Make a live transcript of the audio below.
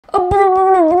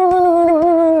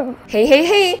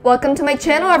Hey! Welcome to my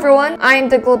channel, everyone. I am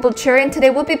the globalcherry, and today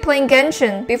we'll be playing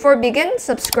Genshin. Before we begin,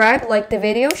 subscribe, like the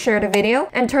video, share the video,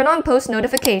 and turn on post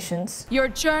notifications. Your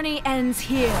journey ends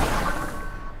here.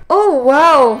 Oh,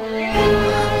 wow.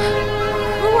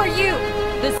 Who are you?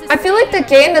 I feel like the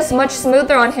game is much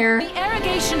smoother on here. The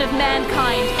arrogation of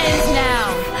mankind ends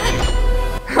now.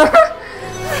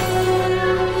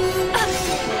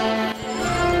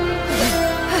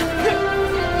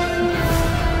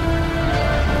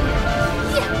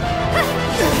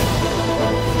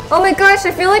 Oh my gosh,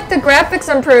 I feel like the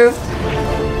graphics improved.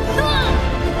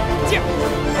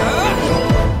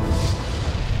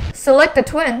 Select the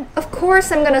twin. Of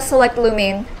course I'm gonna select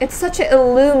Lumine. It's such an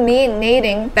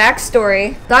illuminating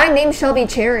backstory. Thy name shall be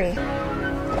Cherry.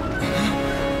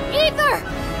 Ether!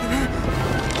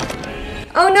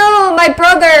 Oh no, my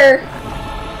brother!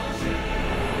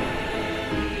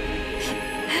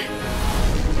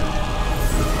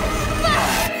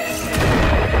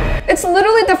 It's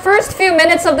literally the first few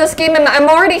minutes of this game and I'm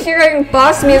already hearing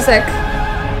boss music.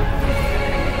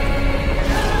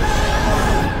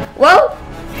 Well,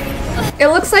 it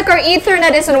looks like our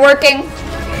Ethernet isn't working.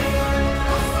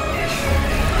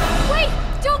 Wait!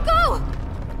 Don't go!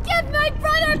 Get my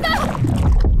brother back!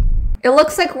 It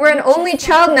looks like we're an only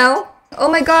child now. Oh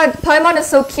my god, Paimon is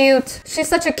so cute. She's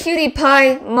such a cutie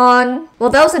Paimon. Well,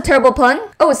 that was a terrible pun.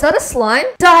 Oh, is that a slime?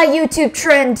 Die, YouTube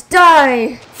trend,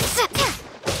 die!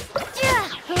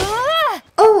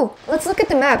 Oh, let's look at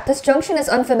the map. This junction is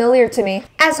unfamiliar to me.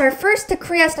 As our first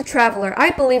decree as the traveler, I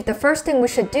believe the first thing we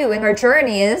should do in our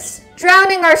journey is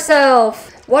drowning ourselves.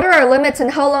 What are our limits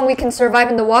and how long we can survive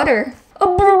in the water?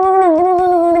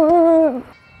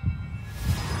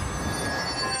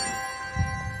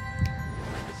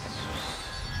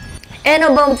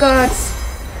 Animal gods,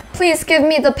 please give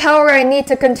me the power I need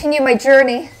to continue my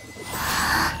journey.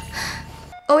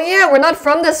 Oh yeah, we're not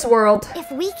from this world. If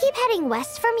we keep heading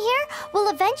west from here, we'll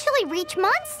eventually reach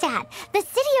Mondstadt, the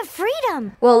city of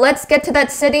freedom. Well, let's get to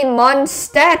that city,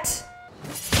 Mondstadt.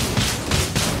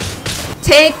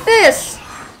 Take this!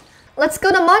 Let's go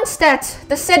to Mondstadt.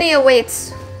 The city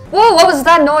awaits. Whoa, what was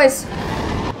that noise?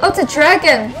 Oh, it's a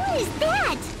dragon. What is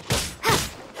that?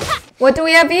 What do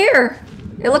we have here?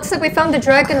 It looks like we found a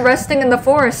dragon resting in the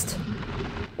forest.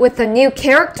 With a new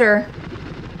character.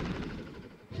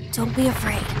 Don't be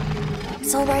afraid.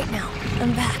 It's all right now.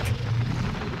 I'm back.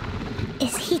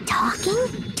 Is he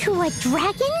talking to a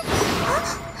dragon?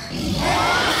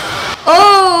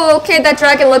 Oh, okay, that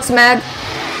dragon looks mad.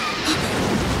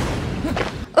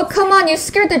 Oh, come on, you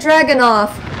scared the dragon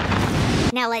off.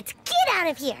 Now let's get out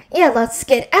of here. Yeah, let's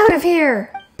get out of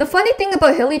here. The funny thing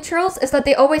about hilly trails is that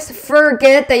they always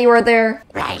forget that you are there.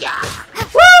 Woo!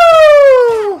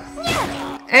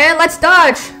 And let's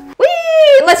dodge.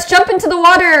 Whee! Let's jump into the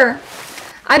water.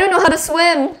 I don't know how to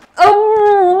swim.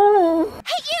 Oh!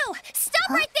 Hey, you! Stop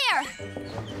right there!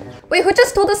 Wait, who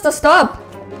just told us to stop?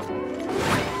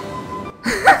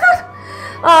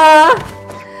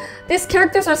 These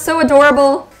characters are so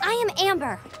adorable. I am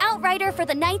Amber, outrider for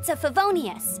the Knights of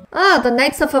Favonius. Ah, the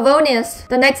Knights of Favonius.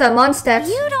 The Knights at Mondstadt.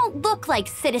 You don't look like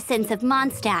citizens of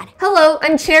Mondstadt. Hello,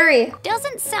 I'm Cherry.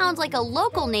 Doesn't sound like a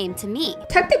local name to me.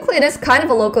 Technically, it is kind of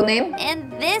a local name.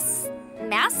 And this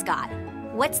mascot,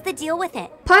 what's the deal with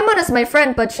it? Paimon is my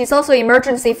friend, but she's also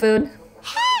emergency food.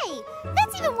 Hey!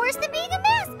 That's even worse than being a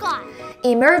mascot.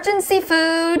 Emergency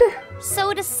food.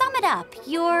 So to sum it up,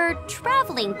 you're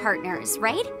traveling partners,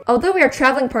 right? Although we are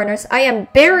traveling partners, I am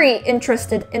very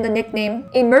interested in the nickname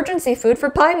Emergency Food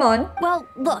for Paimon. Well,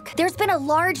 look, there's been a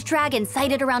large dragon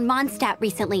sighted around Mondstadt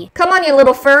recently. Come on, you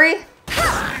little furry.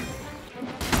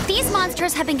 These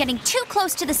monsters have been getting too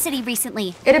close to the city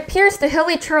recently. It appears the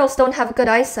hilly trails don't have good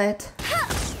eyesight.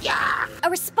 A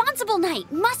responsible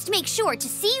knight must make sure to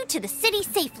see you to the city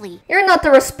safely. You're not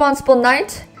the responsible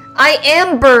knight. I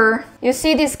am Burr. You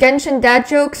see these Genshin dad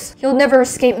jokes? You'll never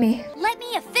escape me. Let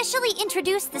me officially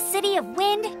introduce the city of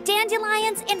wind,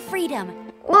 dandelions, and freedom.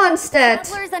 Mondstadt.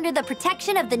 Travelers under the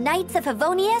protection of the Knights of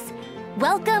Favonius,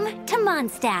 welcome to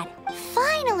Mondstadt.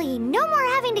 Finally, no more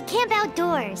having to camp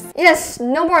outdoors. Yes,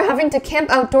 no more having to camp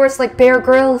outdoors like Bear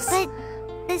Grylls. But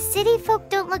the city folk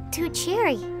don't look too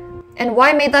cheery. And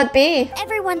why may that be?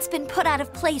 Everyone's been put out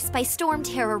of place by storm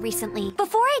terror recently.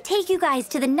 Before I take you guys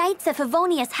to the Knights of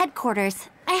Favonius headquarters,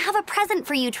 I have a present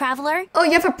for you, traveler. Oh,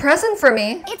 you have a present for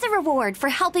me? It's a reward for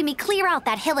helping me clear out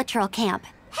that hilichurl camp.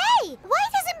 Hey! Why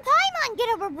doesn't Paimon get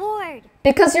a reward?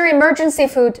 Because you're emergency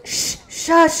food. Shh,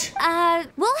 shush.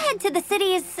 We'll head to the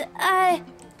city's, high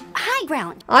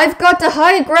ground. I've got the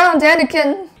high ground,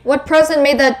 Anakin. What present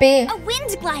may that be? A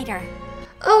wind glider.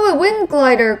 Oh, a wind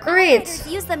glider, great. Others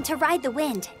use them to ride the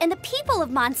wind, and the people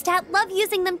of Mondstadt love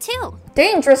using them too.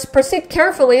 Dangerous, proceed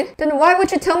carefully. Then why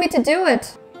would you tell me to do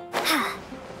it? I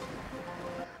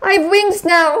have wings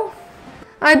now.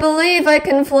 I believe I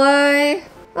can fly.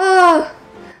 Oh,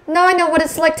 now I know what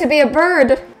it's like to be a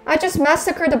bird. I just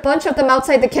massacred a bunch of them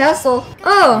outside the castle.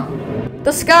 Oh,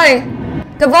 the sky.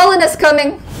 Dvalin is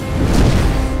coming.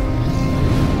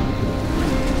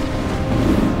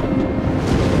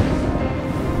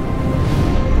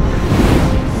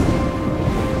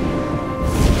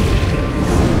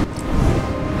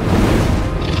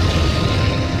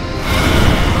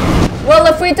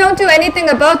 Well, if we don't do anything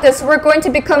about this, we're going to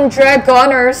become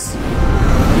dragoners.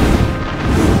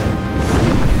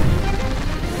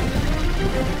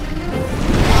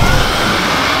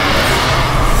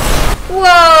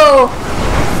 Whoa!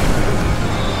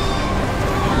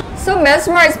 So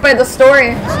mesmerized by the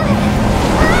story.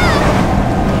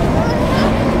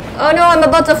 Oh no, I'm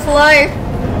about to fly.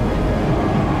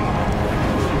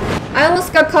 I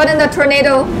almost got caught in that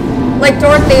tornado, like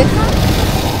Dorothy.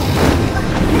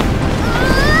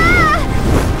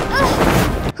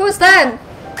 Who's that?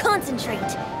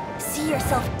 Concentrate. See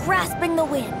yourself grasping the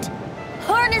wind.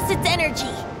 Harness its energy.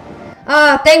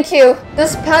 Ah, thank you.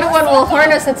 This Padawan will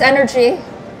harness its energy.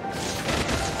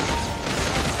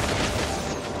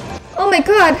 Oh my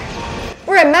god.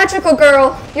 We're a magical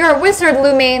girl. You're a wizard,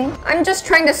 Lumine. I'm just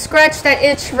trying to scratch that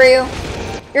itch for you.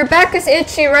 Your back is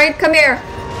itchy, right? Come here.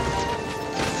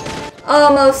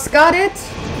 Almost got it.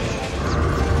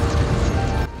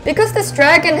 Because this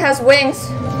dragon has wings,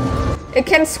 it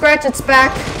can scratch its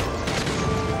back.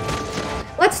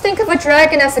 Let's think of a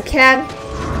dragon as a cat.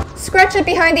 Scratch it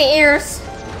behind the ears,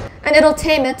 and it'll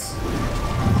tame it.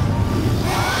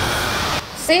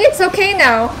 See, it's okay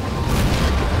now.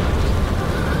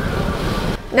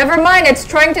 Never mind, it's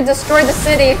trying to destroy the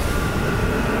city.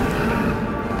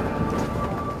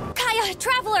 Kaeya,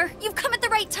 Traveler, you've come at the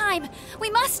right time.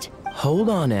 We must... Hold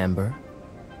on, Amber.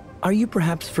 Are you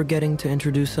perhaps forgetting to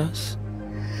introduce us?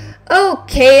 Oh,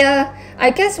 Kaeya,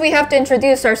 I guess we have to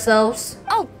introduce ourselves.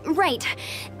 Oh, right.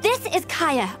 This is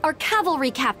Kaeya, our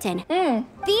cavalry captain.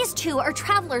 These two are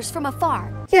travelers from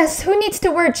afar. Yes, who needs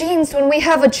to wear jeans when we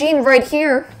have a Jean right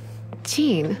here?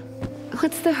 Jean,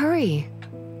 what's the hurry?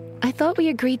 I thought we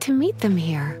agreed to meet them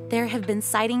here. There have been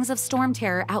sightings of storm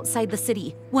terror outside the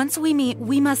city. Once we meet,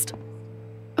 we must...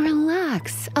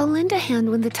 Relax. I'll lend a hand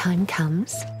when the time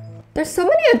comes. There's so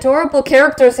many adorable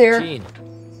characters here. Jean,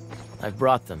 I've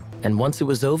brought them. And once it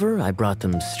was over, I brought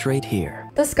them straight here.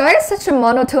 This guy has such a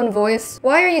monotone voice.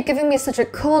 Why are you giving me such a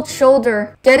cold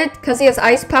shoulder? Get it? Because he has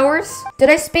ice powers? Did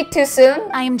I speak too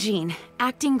soon? I am Jean,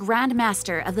 acting Grand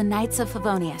Master of the Knights of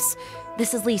Favonius.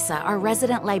 This is Lisa, our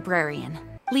resident librarian.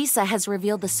 Lisa has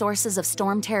revealed the sources of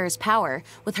Storm Terror's power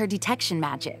with her detection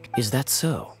magic. Is that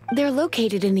so? They're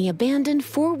located in the abandoned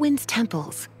Four Winds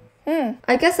temples.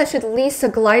 I guess I should lease a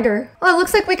glider. Oh, it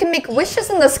looks like we can make wishes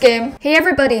in this game. Hey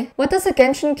everybody, what does a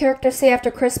Genshin character say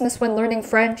after Christmas when learning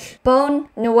French? Bone,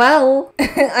 Noelle.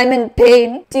 I'm in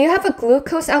pain. Do you have a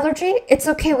glucose allergy? It's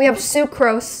okay, we have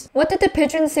sucrose. What did the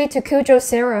pigeon say to Kujo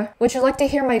Sarah? Would you like to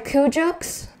hear my Ku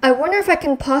jokes? I wonder if I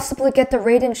can possibly get the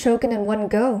Raiden Shogun in one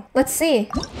go. Let's see.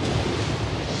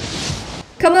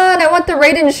 Come on, I want the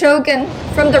Raiden Shogun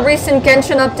from the recent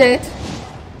Genshin update.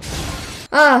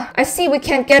 Ah, I see we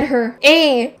can't get her.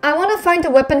 Hey, I want to find a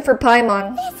weapon for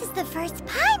Paimon. This is the first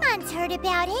Paimon's heard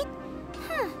about it.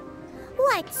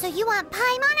 What, so you want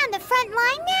Paimon on the front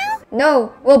line now?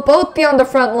 No, we'll both be on the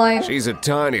front line. She's a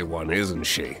tiny one, isn't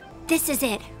she? This is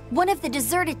it. One of the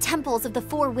deserted temples of the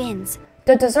Four Winds.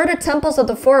 The deserted temples of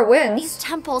the Four Winds? These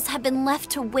temples have been left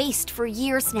to waste for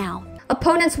years now.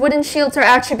 Opponents' wooden shields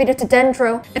are attributed to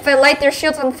Dendro. If I light their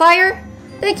shields on fire,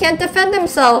 they can't defend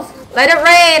themselves. Let it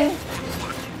rain!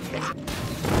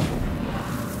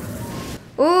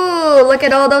 Ooh, look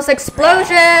at all those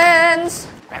explosions!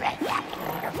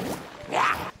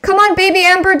 Come on, baby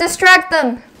Amber, distract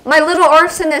them! My little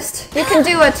arsonist, you can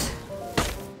do it!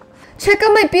 Check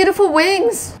out my beautiful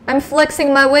wings! I'm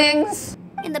flexing my wings.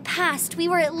 In the past, we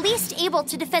were at least able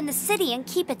to defend the city and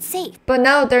keep it safe. But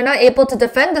now they're not able to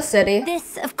defend the city.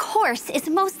 This, of course, is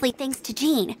mostly thanks to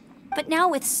Jean. But now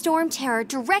with Storm Terror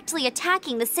directly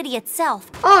attacking the city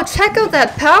itself. Oh, check out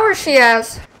that power she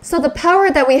has! So the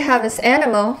power that we have is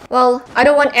Animo. Well, I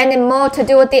don't want Animo to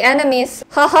do with the enemies.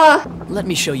 Haha! Let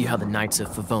me show you how the Knights of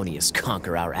Favonius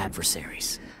conquer our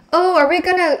adversaries. Oh, are we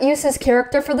gonna use his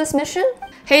character for this mission?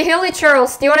 Hey, Haley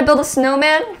Charles, do you want to build a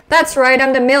snowman? That's right,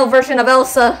 I'm the male version of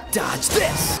Elsa. Dodge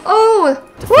this! Oh!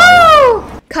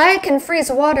 Woo! Kaeya can freeze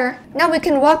water. Now we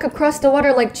can walk across the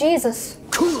water like Jesus.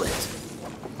 Cool it!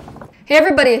 Hey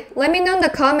everybody, let me know in the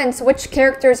comments which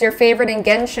character is your favorite in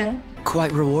Genshin.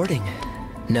 Quite rewarding.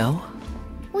 No?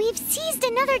 We've seized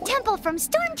another temple from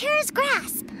Storm Terror's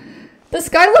grasp. This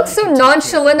guy looks so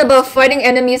nonchalant about fighting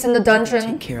enemies in the dungeon.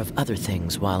 Take care of other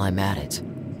things while I'm at it.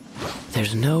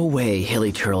 There's no way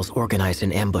Hilly Turtles organized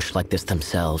an ambush like this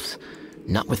themselves.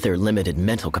 Not with their limited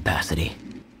mental capacity.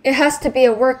 It has to be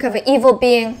a work of an evil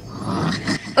being.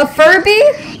 A Furby?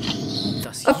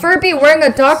 A Furby wearing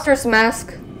a doctor's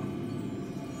mask.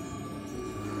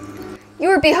 You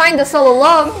were behind us all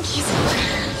along.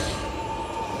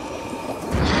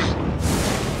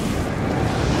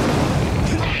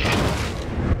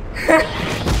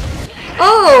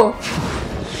 Oh!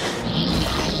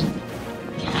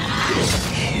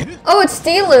 Oh, it's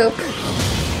D-Luke.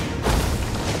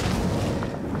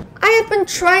 I have been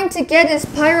trying to get his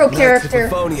pyro character,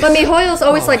 but Mihoyo's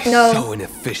always like, no. So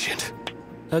inefficient.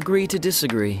 Agree to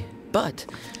disagree, but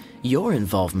your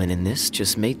involvement in this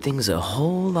just made things a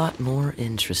whole lot more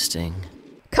interesting.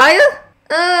 Kaeya?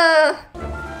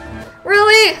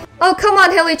 Really? Oh, come on,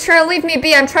 Hilly Trail, leave me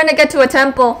be. I'm trying to get to a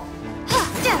temple.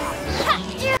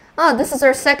 Oh, this is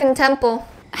our second temple.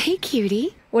 Hey,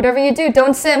 cutie. Whatever you do,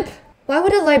 don't simp. Why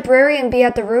would a librarian be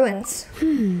at the ruins?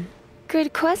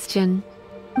 Good question.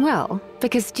 Well,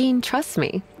 because Jean trusts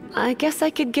me. I guess I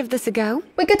could give this a go.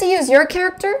 We get to use your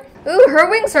character? Ooh, her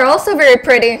wings are also very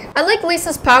pretty. I like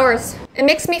Lisa's powers. It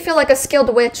makes me feel like a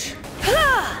skilled witch.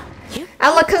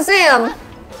 Alakazam!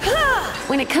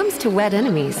 When it comes to wet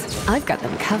enemies, I've got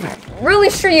them covered.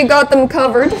 Really sure you got them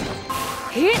covered.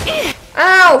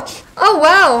 Ouch! Oh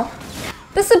wow!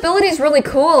 This ability is really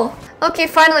cool. Okay,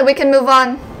 finally we can move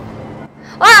on.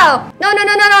 Wow! No, no,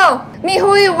 no, no, no!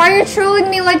 Mihoyo, why are you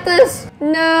trolling me like this?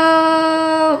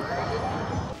 No!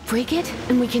 Break it,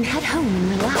 and we can head home and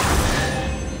relax.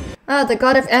 Ah, the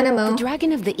god of Animo. The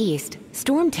Dragon of the East,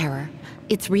 Storm Terror.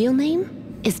 Its real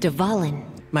name is Dvalin.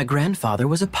 My grandfather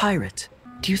was a pirate.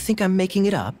 Do you think I'm making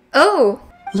it up? Oh!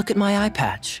 Look at my eye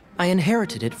patch. I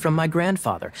inherited it from my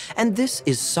grandfather, and this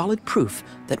is solid proof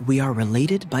that we are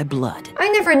related by blood. I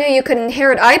never knew you could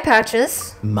inherit eye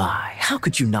patches. My, how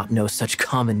could you not know such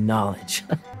common knowledge?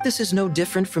 This is no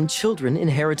different from children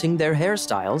inheriting their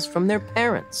hairstyles from their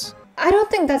parents. I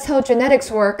don't think that's how genetics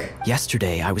work.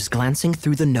 Yesterday, I was glancing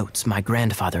through the notes my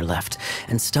grandfather left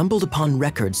and stumbled upon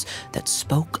records that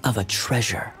spoke of a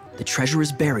treasure. The treasure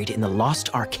is buried in the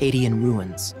lost Arcadian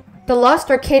ruins. The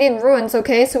lost Arcadian ruins,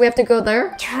 okay, so we have to go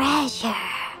there? Treasure.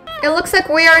 It looks like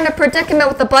we are in a predicament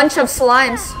with a bunch of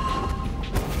slimes.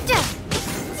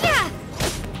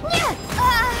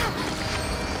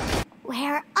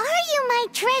 Where are you, my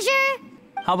treasure?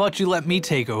 How about you let me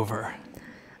take over?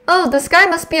 Oh, this guy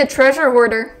must be a treasure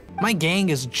hoarder. My gang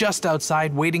is just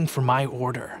outside waiting for my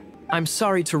order. I'm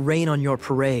sorry to rain on your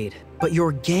parade, but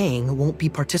your gang won't be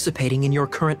participating in your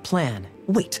current plan.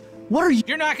 Wait, what are you—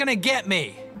 You're not gonna get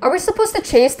me! Are we supposed to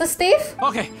chase this thief?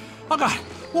 Okay, oh god,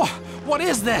 what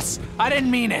is this? I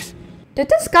didn't mean it. Did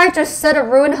this guy just set a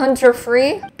ruin hunter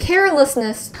free?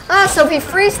 Carelessness. Ah, so if he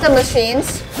frees the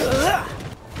machines,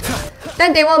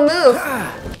 then they won't move.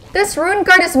 This ruin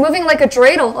guard is moving like a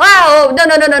dreidel. Wow, no,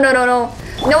 no, no, no, no, no, no.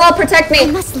 Noelle, protect me. I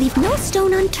must leave no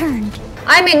stone unturned.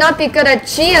 I may not be good at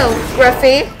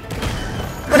geography,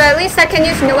 but at least I can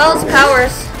use Noelle's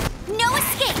powers. No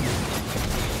escape!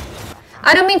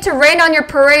 I don't mean to rain on your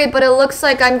parade, but it looks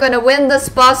like I'm gonna win this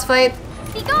boss fight.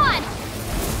 Be gone!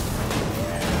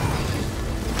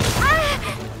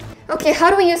 Okay, how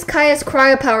do we use Kaeya's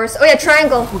cryo powers? Oh yeah,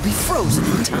 triangle. will be frozen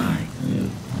in time?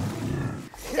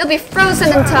 You'll be frozen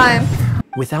in time.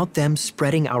 Without them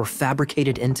spreading our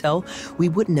fabricated intel, we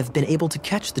wouldn't have been able to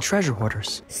catch the treasure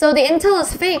hoarders. So the intel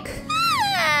is fake.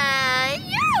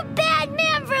 You're a bad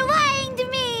man for lying to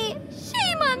me.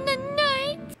 Shame on the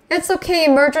night. It's okay,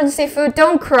 emergency food,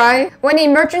 don't cry. When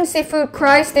emergency food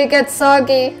cries, they get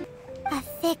soggy. A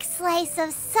thick slice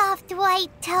of soft white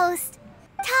toast,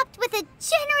 topped with a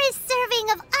generous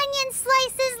serving of onion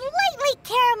slices lightly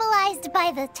caramelized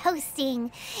by the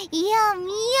toasting. Yum,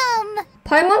 yum.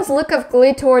 Paimon's look of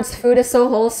glee towards food is so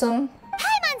wholesome.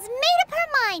 Paimon's made up her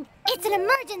mind. It's an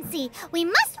emergency. We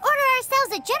must order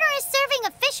ourselves a generous serving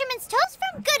of fisherman's toast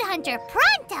from Good Hunter,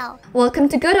 pronto. Welcome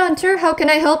to Good Hunter, how can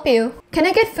I help you? Can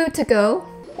I get food to go?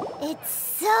 It's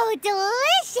so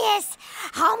delicious.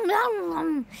 Hum, hum,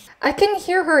 hum. I can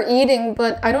hear her eating,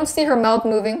 but I don't see her mouth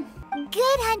moving.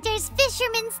 Good Hunter's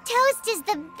fisherman's toast is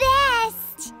the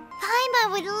best.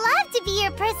 Paimon would love to be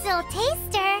your personal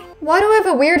taster. Why do I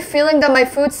have a weird feeling that my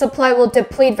food supply will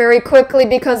deplete very quickly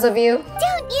because of you?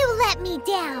 Don't you let me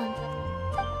down.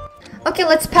 Okay,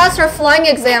 let's pass our flying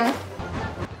exam.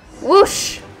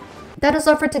 Whoosh! That is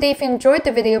all for today. If you enjoyed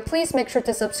the video, please make sure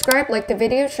to subscribe, like the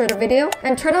video, share the video,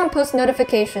 and turn on post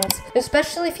notifications,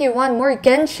 especially if you want more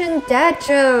Genshin dad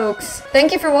jokes.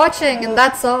 Thank you for watching, and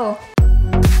that's all.